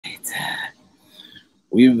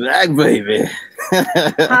We back, baby.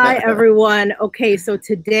 Hi, everyone. Okay, so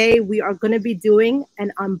today we are going to be doing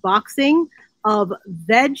an unboxing of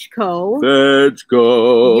VEDGEco.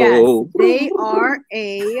 VEDGEco. Yes, they are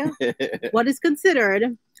what is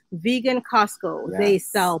considered vegan Costco. Yes. They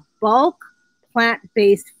sell bulk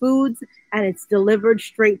plant-based foods, and it's delivered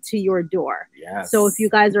straight to your door. Yes. So if you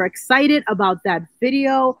guys are excited about this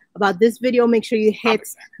video, make sure you hit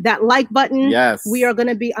that like button. Yes. We are going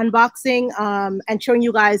to be unboxing and showing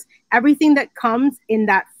you guys everything that comes in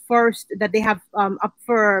that first that they have up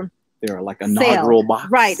for they're like a sale. inaugural box.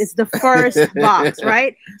 Right. It's the first box,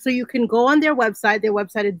 right? So you can go on their website. Their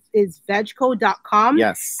website is VEDGEco.com.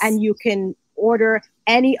 Yes. And you can order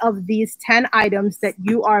any of these 10 items that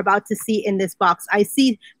you are about to see in this box. I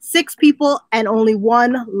see 6 people and only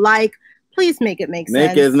 1 like. Please make it make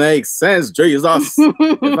sense. Make it make sense, Jesus.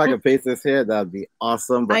 If I could paste this here, that'd be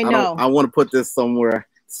awesome. But I know. I want to put this somewhere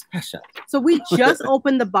special. So we just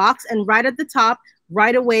opened the box, and right at the top,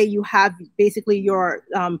 right away, you have basically your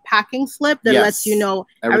packing slip that lets you know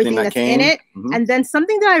everything that's in it. Mm-hmm. And then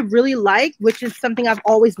something that I really like, which is something I've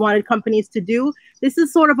always wanted companies to do, this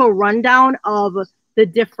is sort of a rundown of the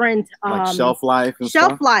different like shelf life and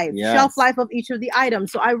shelf stuff? life Yes. shelf life of each of the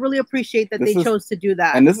items. So I really appreciate that they chose to do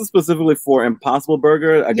that. And this is specifically for Impossible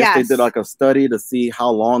Burger. I guess they did like a study to see how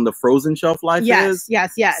long the frozen shelf life is.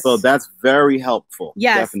 Yes. So that's very helpful.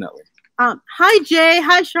 Yes. Definitely. Hi Jay,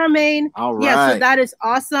 hi Charmaine. All right. Yeah, so that is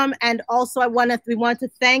awesome. And also we want to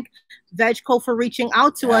thank VEDGEco for reaching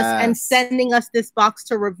out to us and sending us this box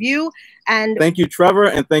to review. And thank you, Trevor,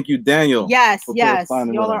 and thank you, Daniel. Yes,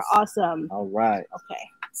 y'all are awesome. All right. Okay.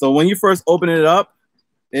 So when you first open it up,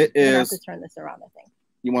 it is. I have to turn this around, I think.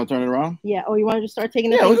 You want to turn it around? Yeah. Oh, you want to just start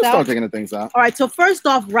taking the things out? Yeah, we'll just start taking the things out. All right. So first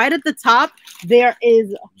off, right at the top, there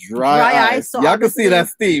is dry ice. So y'all can see that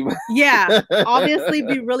steam. Yeah. Obviously,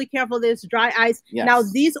 be really careful. There's dry ice. Yes. Now,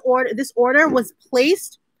 this order was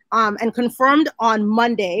placed and confirmed on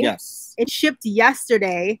Monday. Yes. It shipped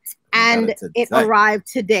yesterday, and it arrived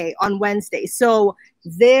today on Wednesday. So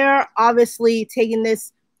they're obviously taking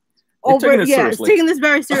this taking this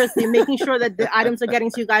very seriously, making sure that the items are getting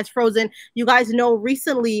to you guys frozen. You guys know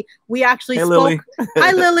recently we actually spoke. Lily.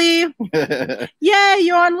 Hi, Lily. Yeah,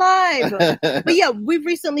 you're on live. But yeah, we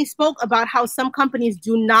recently spoke about how some companies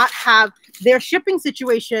do not have their shipping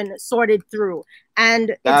situation sorted through. And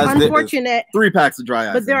it's unfortunate. 3 packs of dry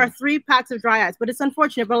ice. But there are 3 packs of dry ice. But it's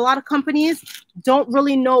unfortunate. But a lot of companies don't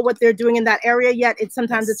really know what they're doing in that area yet.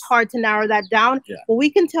 Sometimes it's hard to narrow that down. Yeah. But we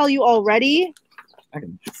can tell you already.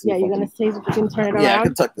 You're gonna see if you can turn it around. Yeah, I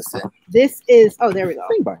can tuck this in. This is there we go.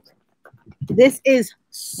 This is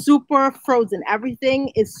super frozen. Everything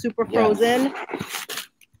is super frozen.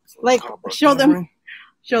 Like show them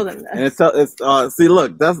this. And it's see,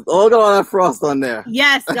 look at all that frost on there.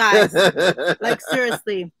 Yes, guys. Like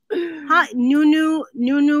seriously. Hi, Nanu,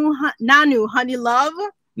 honey love.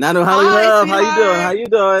 Nanu, honey love. How you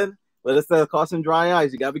doing? But it says caution dry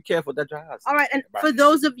ice. You gotta be careful with that dry ice. All right, and for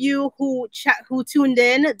those of you who tuned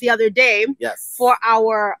in the other day, for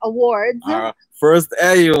our awards, our first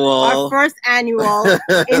annual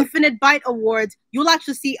Infinite Bite Awards, you'll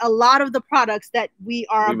actually see a lot of the products that we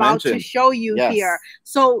are about to show you here.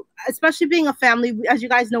 So, especially being a family, as you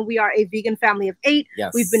guys know, we are a vegan family of 8.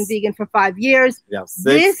 Yes. We've been vegan for 5 years. We have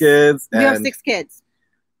 6 kids. We have 6 kids.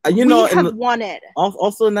 You know, we have wanted.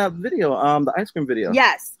 Also in that video, the ice cream video.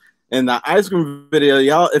 Yes. In the ice cream video,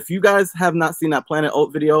 y'all, if you guys have not seen that Planet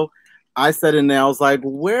Oat video, I said in there, I was like,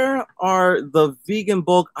 where are the vegan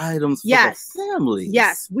bulk items for the family?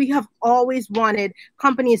 Yes, we have always wanted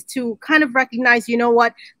companies to kind of recognize, you know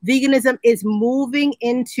what, veganism is moving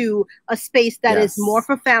into a space that is more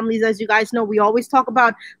for families. As you guys know, we always talk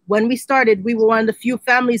about when we started, we were one of the few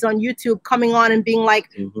families on YouTube coming on and being like,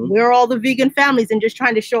 we're all the vegan families, and just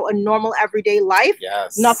trying to show a normal everyday life.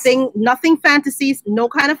 Yes. Nothing fantasies, no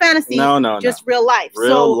kind of fantasy. No, just real life.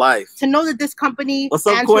 Real life. To know that this company What's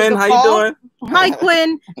up, Quinn? How you doing? Hi,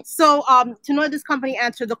 Quinn. So to know this company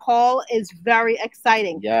answered the call is very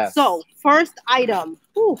exciting. Yes. So first item.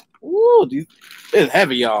 Ooh, it's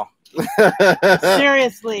heavy, y'all.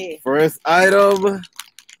 Seriously. First item.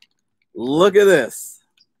 Look at this.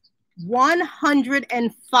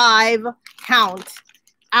 105 count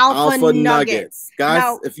Alpha Nuggets. Guys,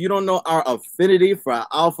 now, if you don't know our affinity for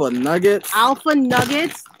Alpha Nuggets,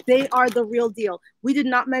 they are the real deal. We did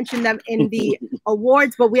not mention them in the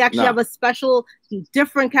awards, but we actually have a special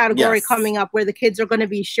different category coming up where the kids are going to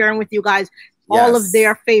be sharing with you guys all of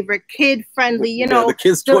their favorite kid-friendly, you know, the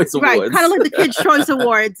Kids' Choice Awards. Right, kind of like the Kids' Choice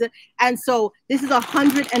Awards. And so this is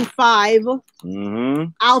 105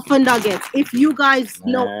 Alpha Nuggets. If you guys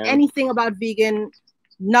know anything about vegan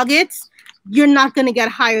nuggets, you're not going to get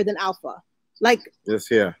higher than alpha. Like this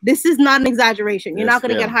here. This is not an exaggeration. You're not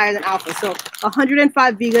going to get higher than alpha. So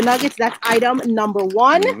 105 vegan nuggets. That's item number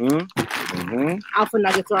 1. Alpha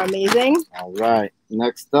nuggets are amazing. All right.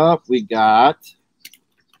 Next up, we got.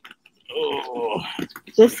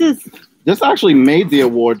 This actually made the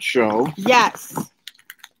award show. Yes.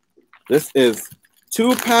 This is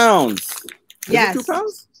 2 pounds. Yes. Is it 2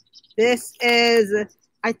 pounds? This is,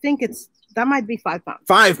 I think that might be 5 pounds.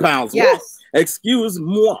 5 pounds. Yes. Whoa. Excuse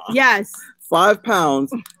moi. Yes. 5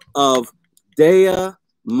 pounds of Daya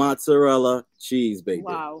mozzarella cheese, baby.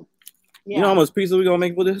 Wow. Yeah. You know how much pizza we gonna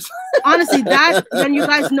make with this? Honestly, then you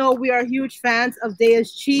guys know we are huge fans of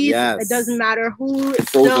Daya's cheese. Yes. It doesn't matter who.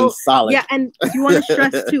 It's frozen solid. Yeah, and you want to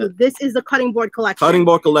stress too, this is the cutting board collection. Cutting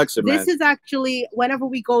board collection, man. This is actually, whenever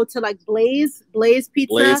we go to like Blaze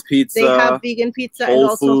Pizza, they have vegan pizza, and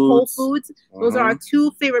also Whole Foods. Those are our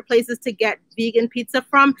 2 favorite places to get vegan pizza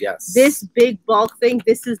from. Yes. This big bulk thing,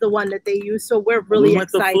 this is the one that they use. So we're really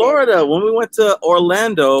excited. When we went to Florida, when we went to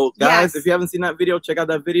Orlando, guys, if you haven't seen that video, check out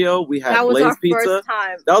that video. We had Blaze Pizza. First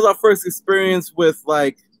time. That was our first experience with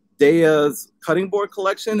like Daya's cutting board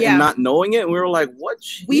collection and not knowing it. And we were like, what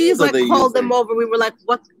cheese we are they called using? them over. We were like,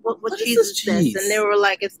 what cheese is this? And they were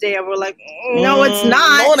like, it's Daya. We're like, no, it's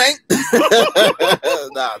not. No, it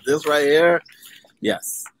ain't. Nah, this right here.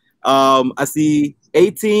 Yes. I see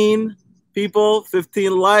 18 people,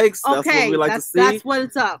 15 likes. Okay, that's what we like to see. That's what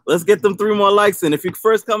it's up. Let's get them 3 more likes in. If you're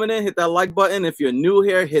first coming in, hit that like button. If you're new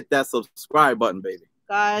here, hit that subscribe button, baby.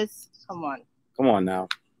 Guys, come on. Come on now.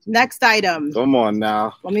 Next item. Come on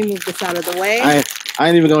now. Let me move this out of the way. I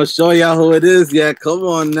ain't even gonna show y'all who it is yet. Come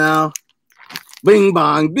on now. Bing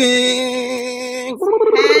bong bing.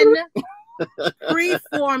 10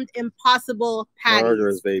 pre-formed Impossible patties.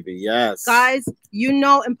 Burgers, baby. Yes. Guys, you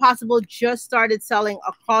know Impossible just started selling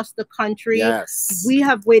across the country. Yes. We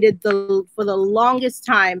have waited for the longest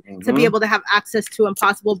time to be able to have access to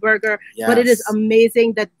Impossible Burger. Yes. But it is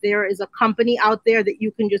amazing that there is a company out there that you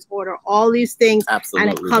can just order all these things. Absolutely,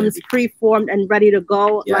 and it comes pre-formed and ready to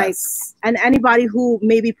go. Yes. And anybody who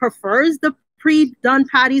maybe prefers the pre-done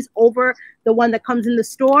patties over the one that comes in the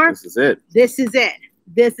store. This is it. This is it.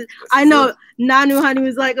 I know Nanu Honey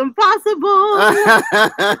was like, Impossible.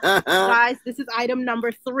 Guys, this is item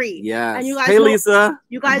number 3. Yeah. And you guys Lisa.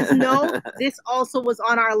 You guys know this also was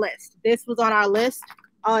on our list. This was on our list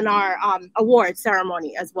on our award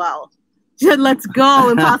ceremony as well. Let's go.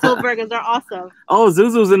 Impossible Burgers are awesome. Oh,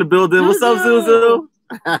 Zuzu's in the building. What's up, Zuzu?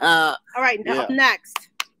 All right, up next.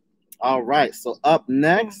 All right, so up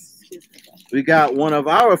next, we got one of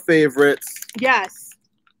our favorites. Yes.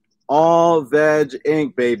 All Veg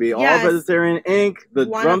Inc., baby. Yes. All Vegetarian Inc., the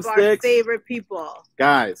one drumsticks. Of our favorite people.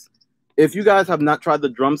 Guys, if you guys have not tried the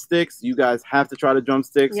drumsticks, you guys have to try the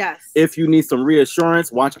drumsticks. Yes. If you need some reassurance,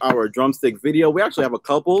 watch our drumstick video. We actually have a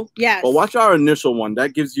couple. Yes. But watch our initial one.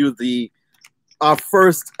 That gives you our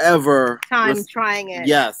first ever time trying it.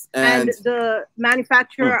 Yes. And the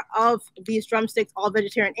manufacturer of these drumsticks, All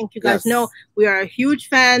Vegetarian Inc., you guys know we are huge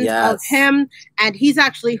fans of him. And he's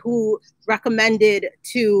actually who recommended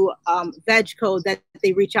to VEDGEco that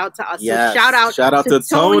they reach out to us. Yes. So shout out to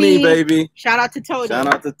Tony, baby. Shout out to Tony. Shout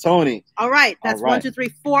out to Tony. All right. That's 1, 2, 3,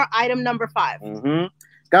 4. Item number 5.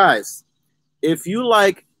 Guys, if you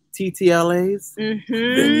like TTLAs, then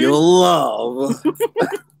you'll love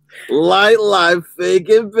Lightlife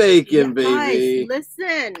Bacon Bacon, baby. Guys,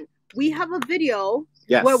 listen, we have a video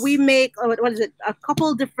where we make a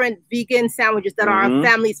couple different vegan sandwiches that are our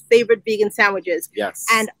family's favorite vegan sandwiches. Yes.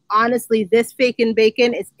 And honestly, this bacon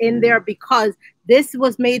is in there because this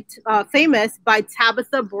was made famous by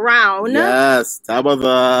Tabitha Brown. Yes,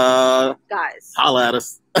 Tabitha. Guys, holla at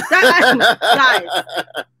us. Guys,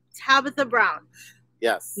 Tabitha Brown.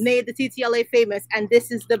 Yes. Made the TTLA famous, and this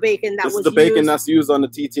is the bacon that was used. This is the bacon that's used on the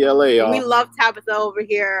TTLA, y'all. We love Tabitha over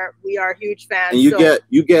here. We are huge fans. And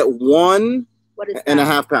you get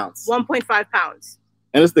 1.5 pounds. 1.5 pounds.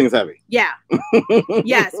 And this thing's heavy. Yeah.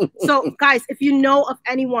 Yes. So, guys, if you know of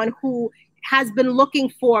anyone who has been looking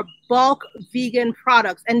for bulk vegan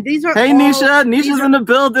products, and these are Nisha. Nisha's in the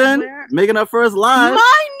building, making her first live.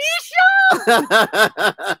 My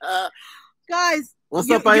Nisha! Guys. What's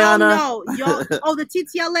up, Ayana? Oh, the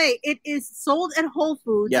TTLA. It is sold at Whole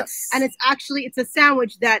Foods. Yes. And it's a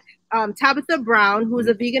sandwich that Tabitha Brown, who is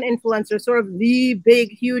a vegan influencer, sort of the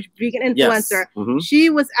big, huge vegan influencer.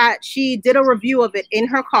 Yes. She did a review of it in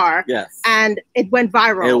her car. Yes. And it went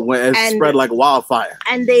viral. It spread like wildfire.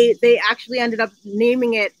 And they actually ended up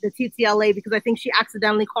naming it the TTLA because I think she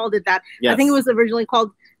accidentally called it that. Yes. I think it was originally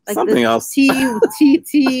called like something else.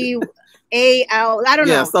 TTAL. I don't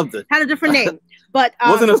know. Yeah, something. Had a different name. But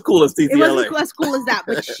wasn't as cool as TTLA. It wasn't as cool as that.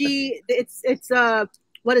 But it's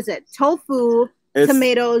what is it? Tofu,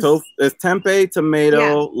 tomatoes. It's tempeh,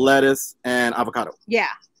 tomato, lettuce, and avocado. Yeah.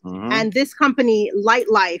 And this company,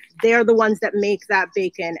 Lightlife, they're the ones that make that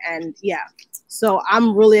bacon. And so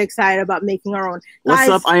I'm really excited about making our own. What's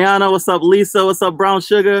up, Ayana? What's up, Lisa? What's up, Brown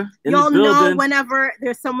Sugar? Y'all know whenever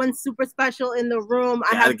there's someone super special in the room,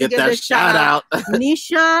 I have to give this shout out.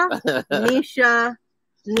 Nisha.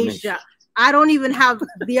 I don't even have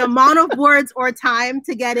the amount of words or time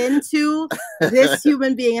to get into this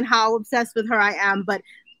human being and how obsessed with her I am. But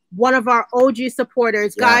one of our OG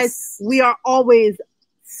supporters, guys, we are always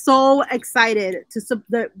so excited to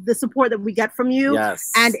the support that we get from you.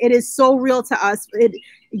 And it is so real to us.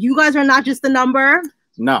 You guys are not just a number.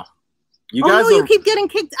 No. You keep getting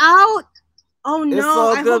kicked out. Oh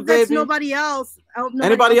no, I hope that's nobody else.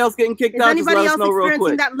 Anybody else getting kicked out? Just let us know real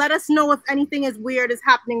quick. Let us know if anything is weird is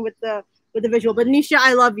happening with the visual. But Nisha,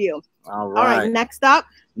 I love you. All right. Next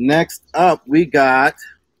up, we got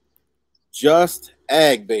Just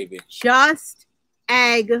Egg, baby. Just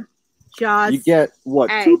Egg. You get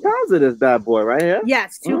what? Egg. 2 pounds of this bad boy right here.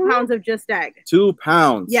 Yes, 2 pounds of Just Egg. 2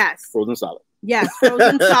 pounds. Yes. Frozen solid. Yes,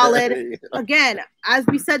 frozen solid. Again, as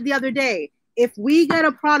we said the other day, if we get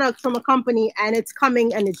a product from a company and it's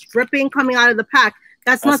coming and it's dripping coming out of the pack,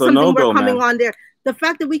 that's not something we're coming on there. The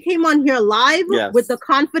fact that we came on here live with the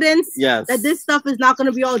confidence that this stuff is not going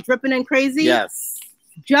to be all dripping and crazy. Yes.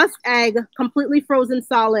 Just Egg, completely frozen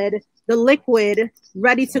solid, the liquid,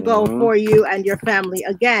 ready to go for you and your family.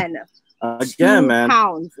 Again, 2 man.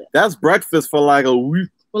 Pounds. That's breakfast for like a week.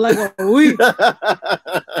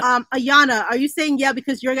 Ayana, are you saying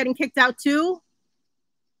because you're getting kicked out too?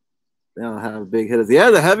 They don't have big hitters.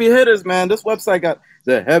 Yeah, the heavy hitters, man. This website got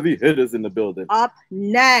the heavy hitters in the building. Up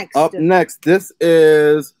next, this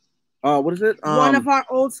is what is it? One of our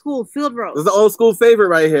old school field roast. This is the old school favorite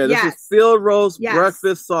right here. This is field roast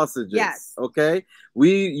breakfast sausages. Yes. Okay.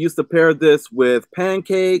 We used to pair this with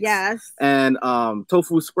pancakes. Yes. And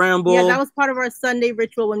tofu scramble. Yeah, that was part of our Sunday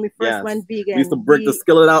ritual when we first went vegan. We used to break the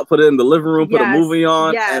skillet out, put it in the living room, put a movie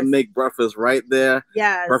on, and make breakfast right there.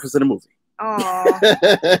 Yes. Breakfast in a movie. Oh,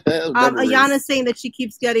 Ayana's saying that she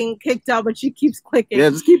keeps getting kicked out, but she keeps clicking. Yeah,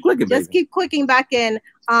 just keep clicking. Just keep clicking back in.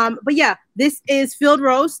 But yeah, this is field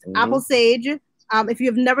roast, apple sage. If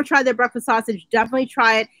you've never tried their breakfast sausage, definitely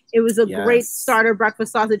try it. It was a great starter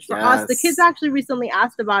breakfast sausage for us. The kids actually recently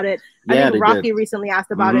asked about it. I think Rocky recently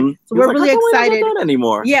asked about it. So we're really excited.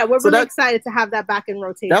 Anymore. Yeah, we're really excited to have that back in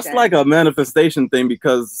rotation. That's like a manifestation thing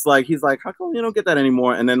because it's like he's like, how come you don't get that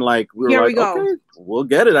anymore? And then like here we go. Okay, we'll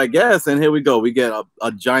get it, I guess. And here we go. We get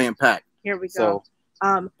a giant pack. Here we go.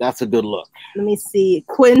 That's a good look. Let me see.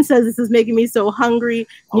 Quinn says this is making me so hungry.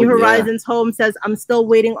 New Horizons Home says I'm still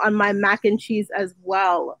waiting on my mac and cheese as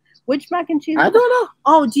well. Which mac and cheese? I don't know.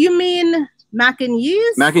 Oh, do you mean mac and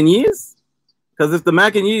yeast? Mac and yeast? Because if the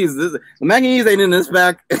mac and yeast, the mac and yeast ain't in this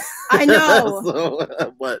pack. I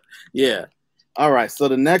know. But yeah. All right. So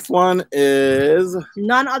the next one is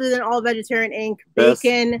none other than All Vegetarian Inc.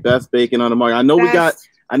 Bacon. Best bacon on the market.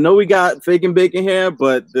 I know we got fake and bacon here,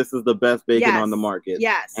 but this is the best bacon on the market.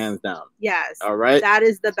 Yes. Hands down. Yes. All right. That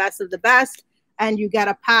is the best of the best. And you get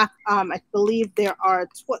a pack. I believe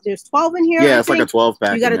there's 12 in here. Yeah, it's like a 12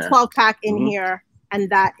 pack. You got a 12 pack in here. And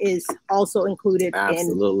that is also included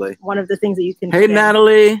in one of the things that you can Hey,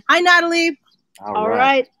 Natalie. Hi, Natalie. All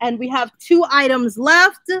right. And we have 2 items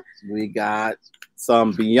left. We got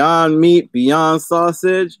some Beyond Meat, Beyond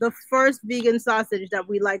Sausage. The first vegan sausage that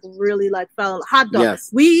we really fell hot dog.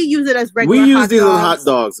 Yes. We use it as regular hot dogs. We use these as hot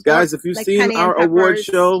dogs. Guys, if you've seen our award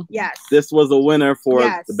show, this was a winner for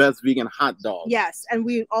the best vegan hot dog. Yes. And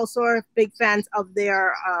we also are big fans of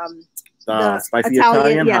their the spicy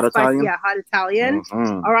Italian, hot Italian. Yeah, hot Italian.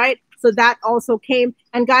 All right. So that also came.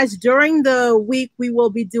 And guys, during the week, we will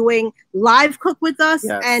be doing live cook with us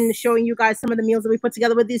and showing you guys some of the meals that we put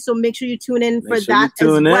together with these. So make sure you tune in for that as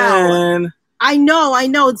well. I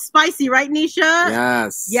know. It's spicy, right, Nisha?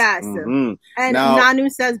 Yes. And now, Nanu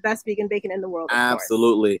says best vegan bacon in the world.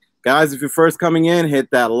 Absolutely. Guys, if you're first coming in,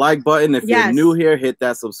 hit that like button. If you're new here, hit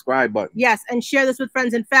that subscribe button. Yes, and share this with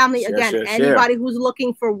friends and family. Anybody who's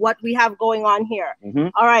looking for what we have going on here.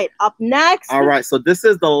 All right, up next. All right, so this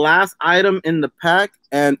is the last item in the pack,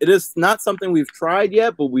 and it is not something we've tried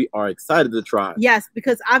yet, but we are excited to try. Yes,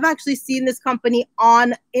 because I've actually seen this company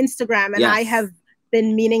on Instagram, and I have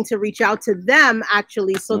been meaning to reach out to them,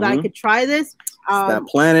 actually, so that I could try this. That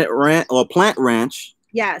Plant Ranch.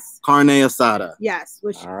 Yes. Carne asada. Yes.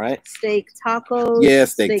 Which, all right. Steak tacos. Yeah,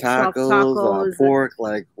 steak tacos, pork,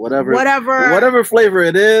 like whatever flavor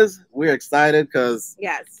it is. We're excited because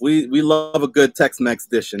we love a good Tex-Mex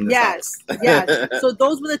dish in this house. Yes. So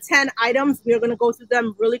those were the 10 items. We're gonna go through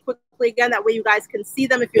them really quickly again. That way you guys can see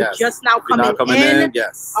them if you're just now coming in.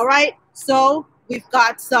 Yes. All right. So we've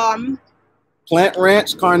got some Plant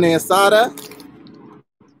Ranch carne asada.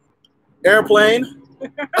 Airplane.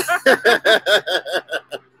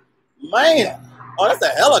 Man, oh, that's a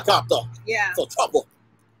helicopter. Yeah. So trouble.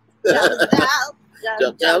 Guys.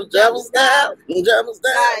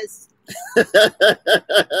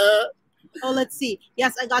 Oh, let's see.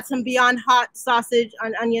 Yes, I got some Beyond Hot sausage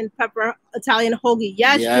on onion, pepper, Italian hoagie.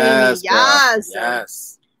 Yes, Jamie.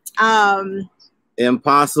 Yes.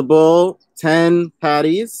 Impossible 10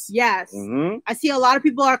 patties. Yes. I see a lot of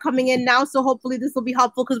people are coming in now, so hopefully this will be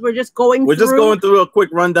helpful because we're just going through a quick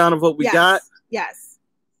rundown of what we got. Yes.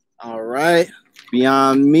 All right.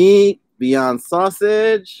 Beyond meat, Beyond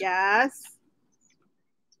sausage. Yes.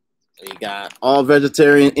 We got all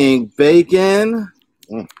vegetarian ink bacon.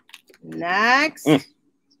 Next.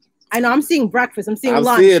 I know I'm seeing breakfast. I'm seeing lunch.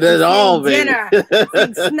 I'm seeing it all, baby. Dinner.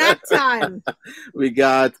 I'm seeing snack time. We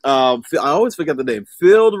got I always forget the name.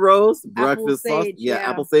 Field roast, breakfast sausage. Yeah,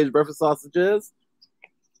 apple sage breakfast sausages.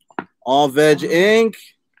 All veg ink.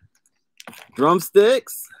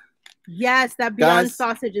 Drumsticks. Yes, that Beyond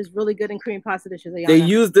sausage is really good in cream pasta dishes. They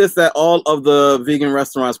use this at all of the vegan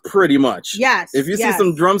restaurants pretty much. Yes. If you see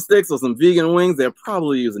some drumsticks or some vegan wings, they're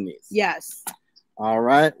probably using these. Yes. All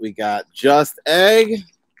right. We got Just Egg,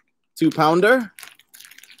 2-pounder.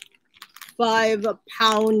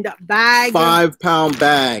 5-pound bag. 5-pound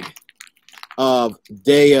bag of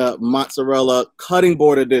Daya mozzarella cutting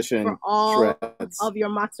board edition. For all of your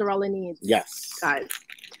mozzarella needs. Yes. Guys.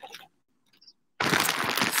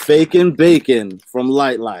 Bacon Bacon from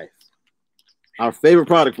Lightlife. Our favorite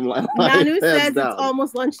product from Lightlife. Nanu says it's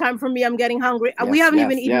almost lunchtime for me. I'm getting hungry. We haven't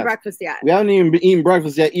even eaten breakfast yet. We haven't even been eating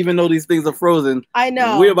breakfast yet, even though these things are frozen. I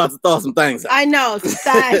know. We're about to thaw some things out. I know.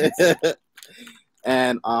 Thanks.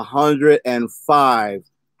 And 105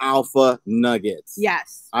 alpha nuggets.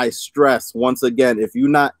 Yes. I stress once again, if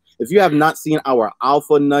you have not seen our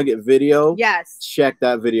alpha nugget video, check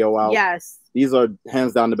that video out. Yes. These are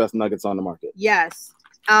hands down the best nuggets on the market. Yes.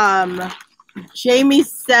 Jamie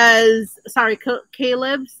says,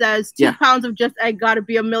 Caleb says 2 pounds of Just Egg gotta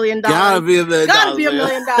be $1 million. Gotta be $1 million. Gotta be $1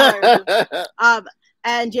 million.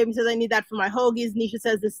 And Jamie says, I need that for my hoagies. Nisha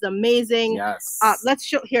says, this is amazing. Yes. Let's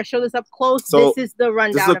show this up close. So this is the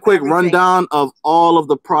rundown. This is a quick rundown of all of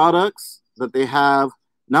the products that they have,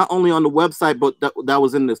 not only on the website, but that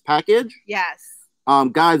was in this package. Yes.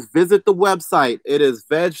 Guys, visit the website. It is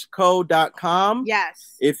VEDGEco.com.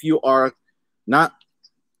 Yes. If you are not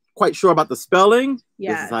quite sure about the spelling,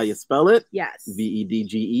 this is how you spell it. Yes.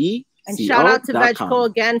 VEDGE. And shout out to VEDGEco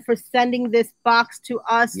again for sending this box to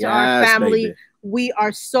us, to our family. Baby. We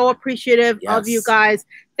are so appreciative of you guys.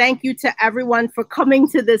 Thank you to everyone for coming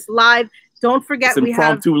to this live. Don't forget we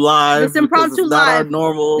have this impromptu live.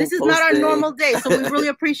 This is not our normal day. So we really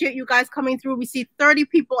appreciate you guys coming through. We see 30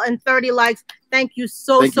 people and 30 likes. Thank you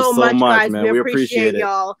so much, guys. Man. We appreciate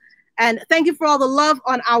y'all. And thank you for all the love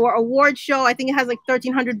on our award show. I think it has like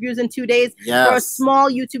 1,300 views in 2 days. Yes. For a small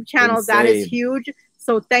YouTube channel, that is huge.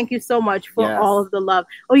 So thank you so much for all of the love.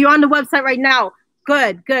 Oh, you're on the website right now.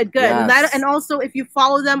 Good. Yes. And also, if you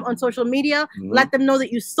follow them on social media, let them know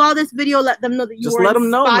that you saw this video. Let them know that you were let them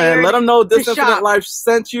know, man. Let them know This Infinite Life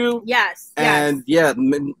sent you. Yes. And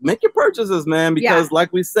make your purchases, man, because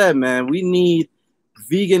like we said, man, we need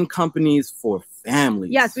vegan companies for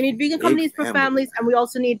families. Yes, we need vegan companies for families, and we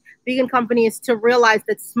also need vegan companies to realize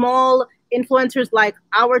that small influencers like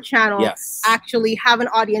our channel actually have an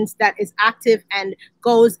audience that is active and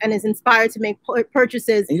goes and is inspired to make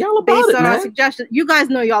purchases based on our suggestions. You guys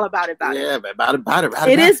know y'all about it. Yeah, about it.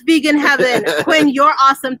 It is vegan heaven. Quinn, you're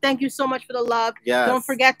awesome. Thank you so much for the love. Yes. Don't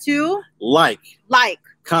forget to like,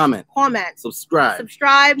 comment,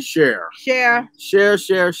 subscribe, share.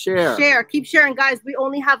 Keep sharing, guys. We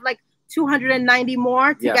only have like 290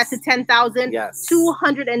 more to get to 10,000. Yes.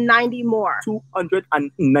 290 more.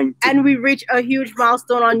 290. And we reach a huge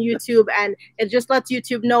milestone on YouTube, and it just lets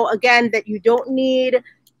YouTube know again that you don't need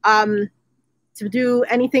to do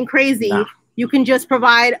anything crazy. Nah. You can just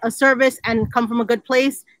provide a service and come from a good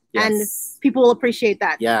place. Yes. And people will appreciate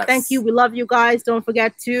that. Yes. Thank you. We love you guys. Don't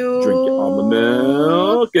forget to drink your almond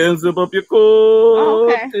milk and zip up your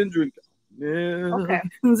coat and drink. Okay.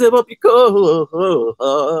 Zip up your coat.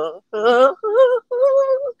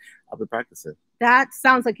 I've been practicing. That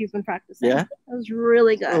sounds like you've been practicing. Yeah. That was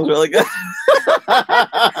really good. That was really good.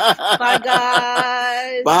 Bye,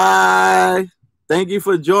 guys. Bye. Thank you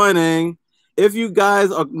for joining. If you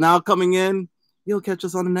guys are now coming in, you'll catch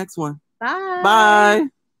us on the next one. Bye.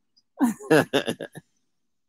 Bye.